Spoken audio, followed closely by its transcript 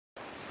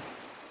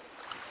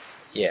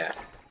Yeah,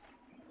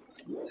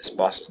 this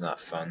boss is not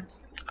fun.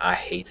 I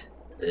hate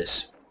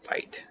this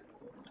fight.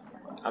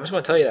 I'm just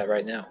going to tell you that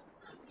right now.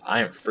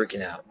 I am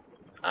freaking out.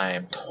 I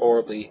am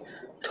horribly,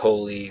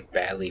 totally,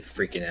 badly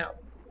freaking out.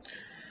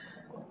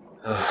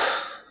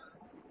 Ugh.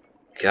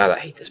 God, I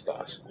hate this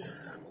boss.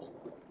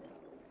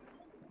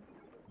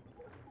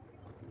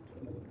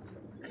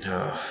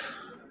 Ugh.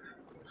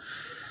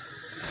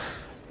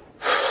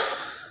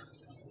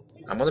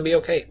 I'm gonna be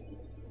okay.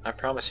 I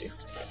promise you.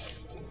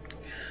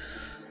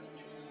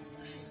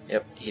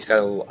 Yep, he's got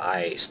a little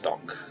eye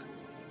stalk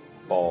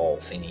ball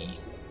thingy.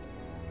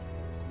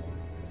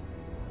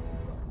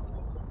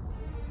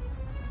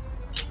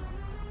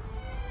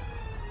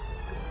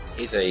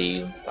 He's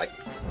a, like,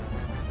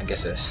 I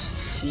guess a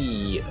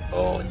sea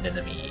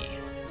anemone.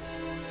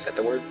 Is that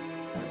the word?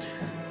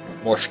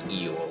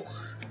 Morpheel.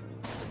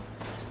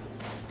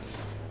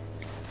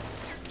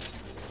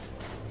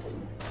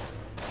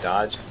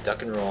 Dodge,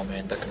 duck and roll,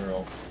 man, duck and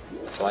roll.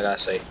 That's all I gotta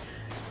say.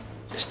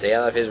 Just stay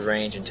out of his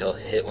range until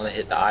when it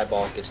hit the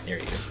eyeball gets near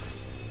you.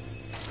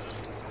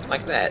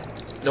 Like that.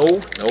 No,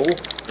 no,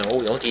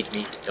 no, don't eat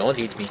me. Don't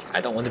eat me.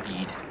 I don't want to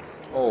bleed.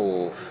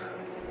 Oh.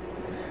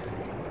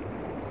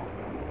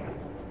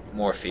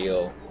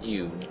 Morpheel,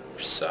 you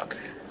suck.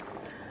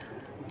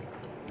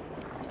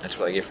 That's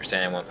what I get for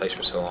standing in one place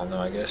for so long, though,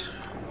 I guess.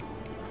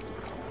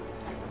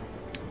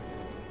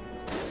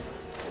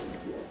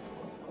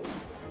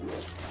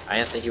 I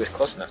didn't think he was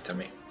close enough to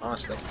me,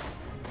 honestly.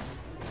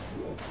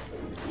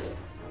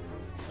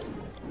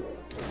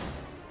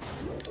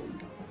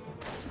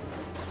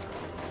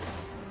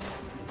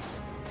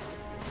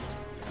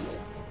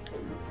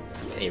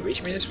 Can he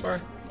reach me this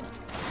far?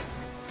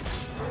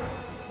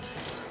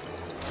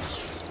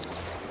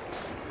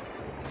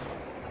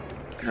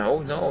 No,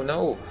 no,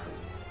 no.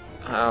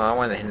 I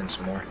want to hit him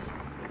some more.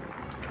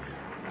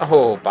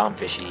 Oh, bomb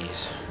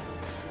fishies.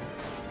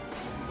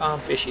 Bomb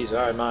fishies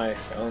are my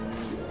fun.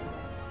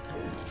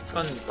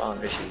 Fun bomb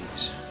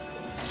fishies.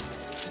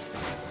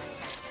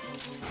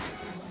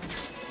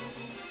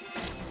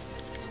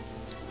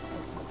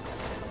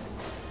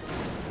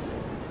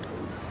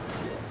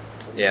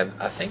 Yeah,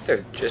 I think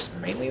they're just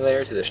mainly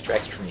there to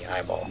distract you from the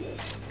eyeball.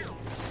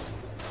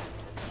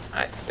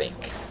 I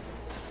think.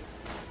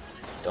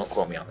 Don't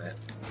quote me on that.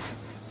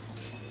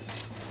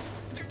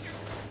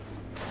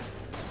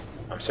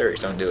 I'm serious,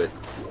 don't do it.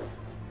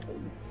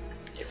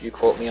 If you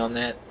quote me on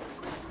that,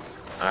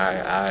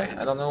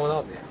 I don't know what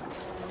I'll do.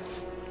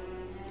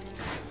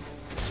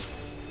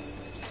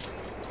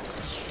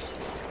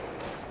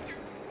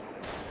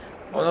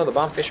 Oh no, the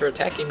bombfish are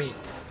attacking me.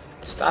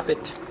 Stop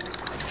it.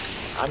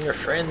 I'm your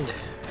friend.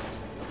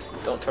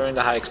 Don't turn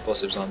into high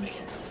explosives on me.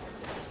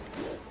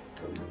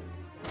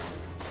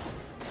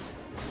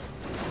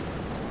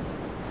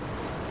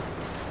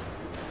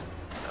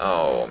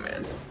 Oh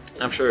man.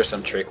 I'm sure there's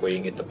some trick where you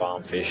can get the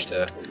bombfish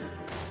to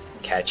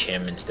catch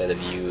him instead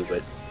of you,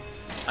 but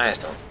I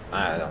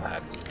don't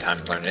have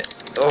time to learn it.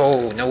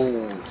 Oh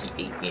no,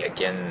 he ate me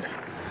again.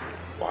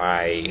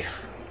 Why?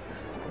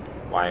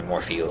 Why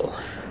Morpheel?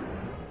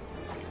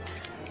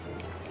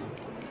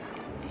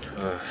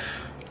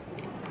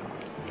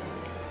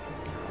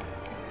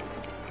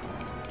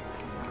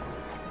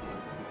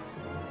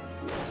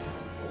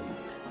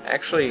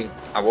 Actually,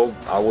 I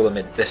will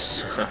admit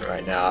this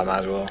right now. I might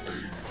as well.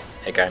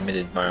 Heck, I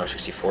admitted Mario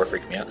 64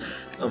 freaked me out.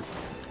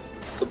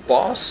 The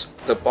boss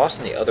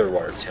in the other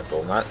water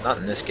temple, not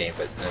in this game,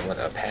 but in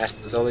the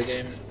past Zelda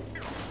game,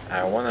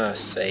 I wanna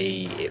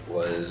say it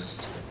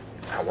was.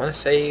 I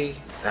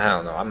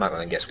don't know. I'm not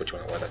gonna guess which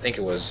one it was. I think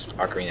it was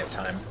Ocarina of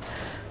Time.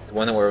 The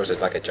one where it was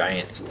like a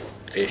giant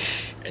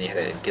fish, and you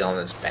had to get on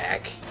his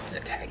back and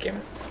attack him.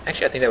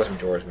 Actually, I think that was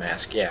Majora's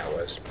Mask. Yeah, it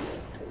was.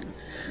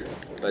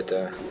 But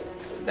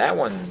that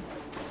one,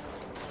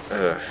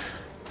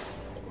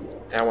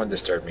 that one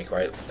disturbed me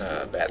quite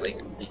badly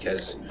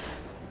because,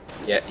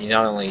 yeah, you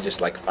not only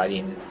just like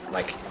fighting,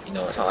 like, you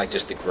know, it's not like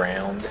just the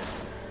ground,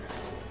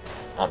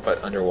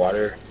 but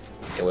underwater.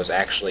 It was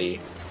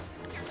actually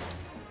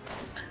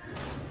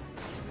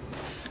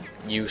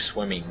you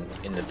swimming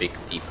in the big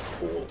deep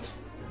pool,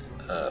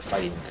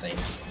 fighting thing.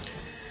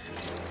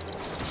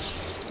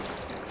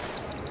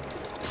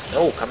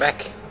 No, come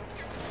back.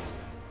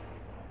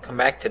 Come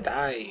back to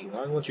die.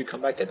 Why won't you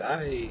come back to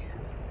die?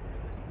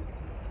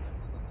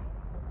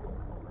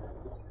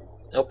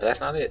 Nope,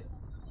 that's not it.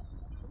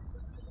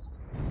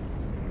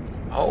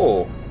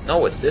 Oh,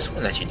 no, it's this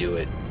one that you do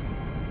it.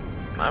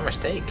 My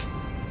mistake.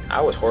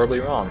 I was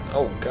horribly wrong.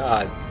 Oh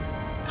god.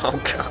 Oh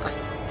god.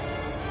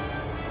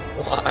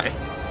 Why?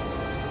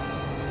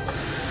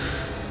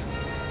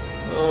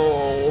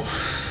 Oh.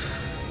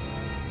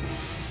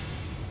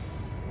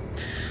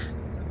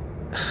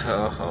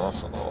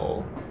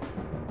 Oh.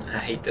 I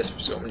hate this for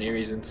so many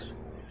reasons.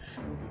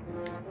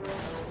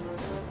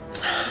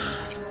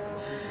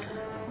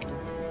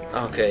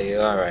 Okay,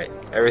 alright.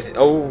 Everything.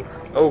 Oh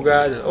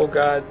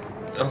god.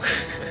 Okay.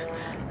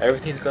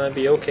 Everything's gonna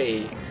be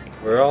okay.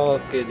 We're all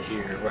good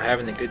here. We're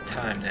having a good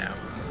time now.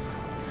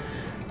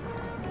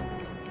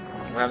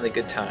 We're having a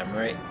good time,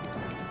 right?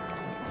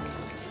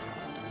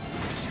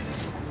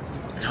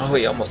 Oh,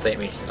 he almost ate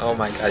me. Oh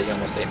my god, he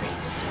almost ate me.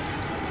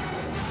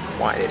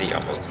 Why did he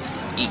almost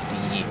eat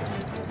me?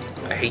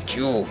 I hate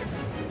you,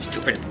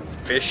 stupid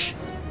fish.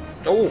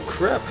 Oh,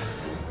 crap.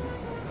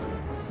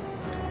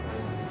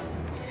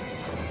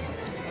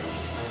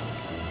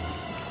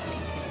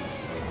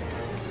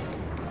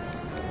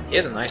 He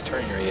has a nice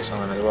turning radius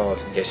on him as well,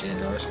 in case you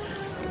didn't notice.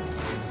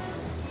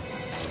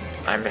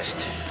 I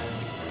missed.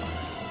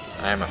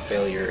 I am a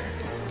failure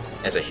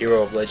as a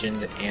hero of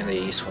legend and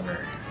a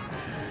swimmer.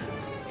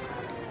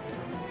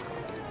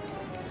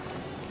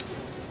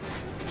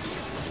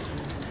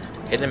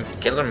 Hit him,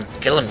 kill him,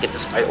 kill him, get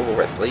this fight over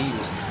with,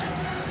 please.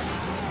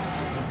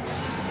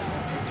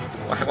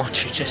 Why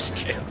won't you just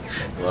kill?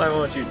 Why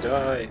won't you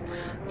die?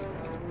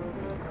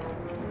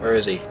 Where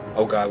is he?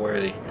 Oh god, where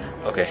is he?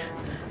 Okay.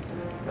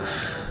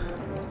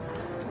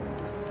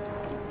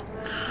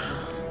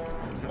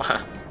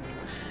 Wow.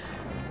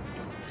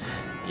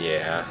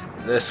 Yeah,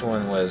 this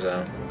one was,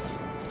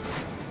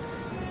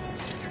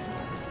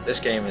 this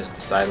game is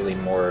decidedly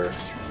more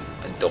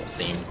adult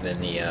themed than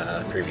the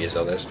previous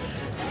Zeldas.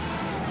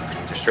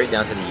 They're straight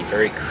down to the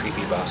very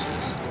creepy bosses.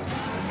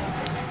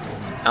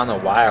 I don't know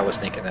why I was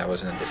thinking that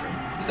was in a different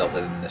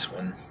Zelda than this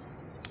one.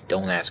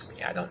 Don't ask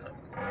me, I don't know.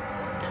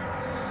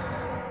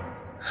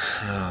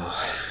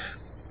 Oh.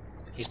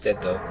 He's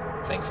dead though,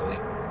 thankfully.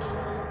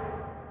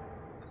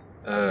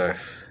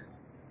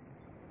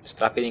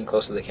 Stop getting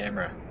close to the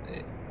camera.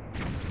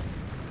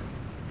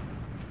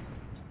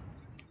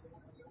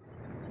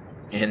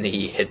 And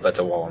he headbutts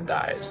a wall and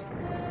dies.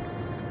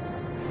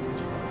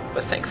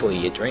 But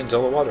thankfully it drains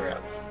all the water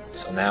out.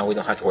 So now we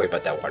don't have to worry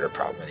about that water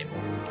problem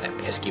anymore. That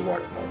pesky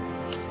water problem.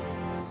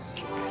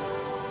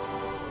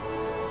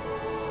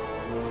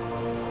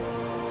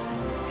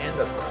 And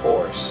of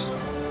course,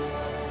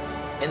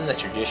 in the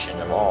tradition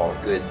of all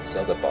good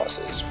Zelda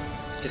bosses,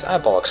 his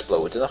eyeball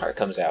explodes and the heart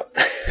comes out.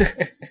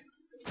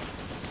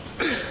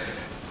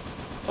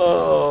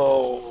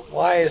 Oh,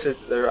 why is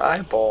it their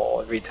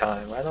eyeball every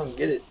time? I don't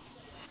get it.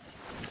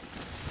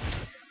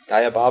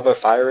 Diababa,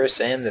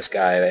 Fyrus, and this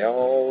guy, they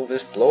all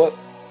just blow up.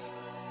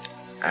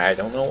 I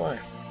don't know why.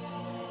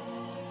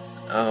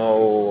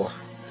 Oh,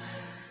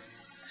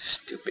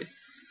 stupid.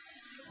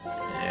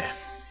 Yeah.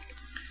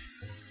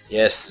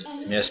 Yes,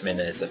 Miss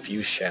Minna is a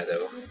fuse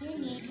shadow.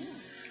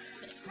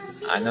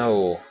 I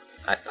know.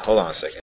 Hold on a second.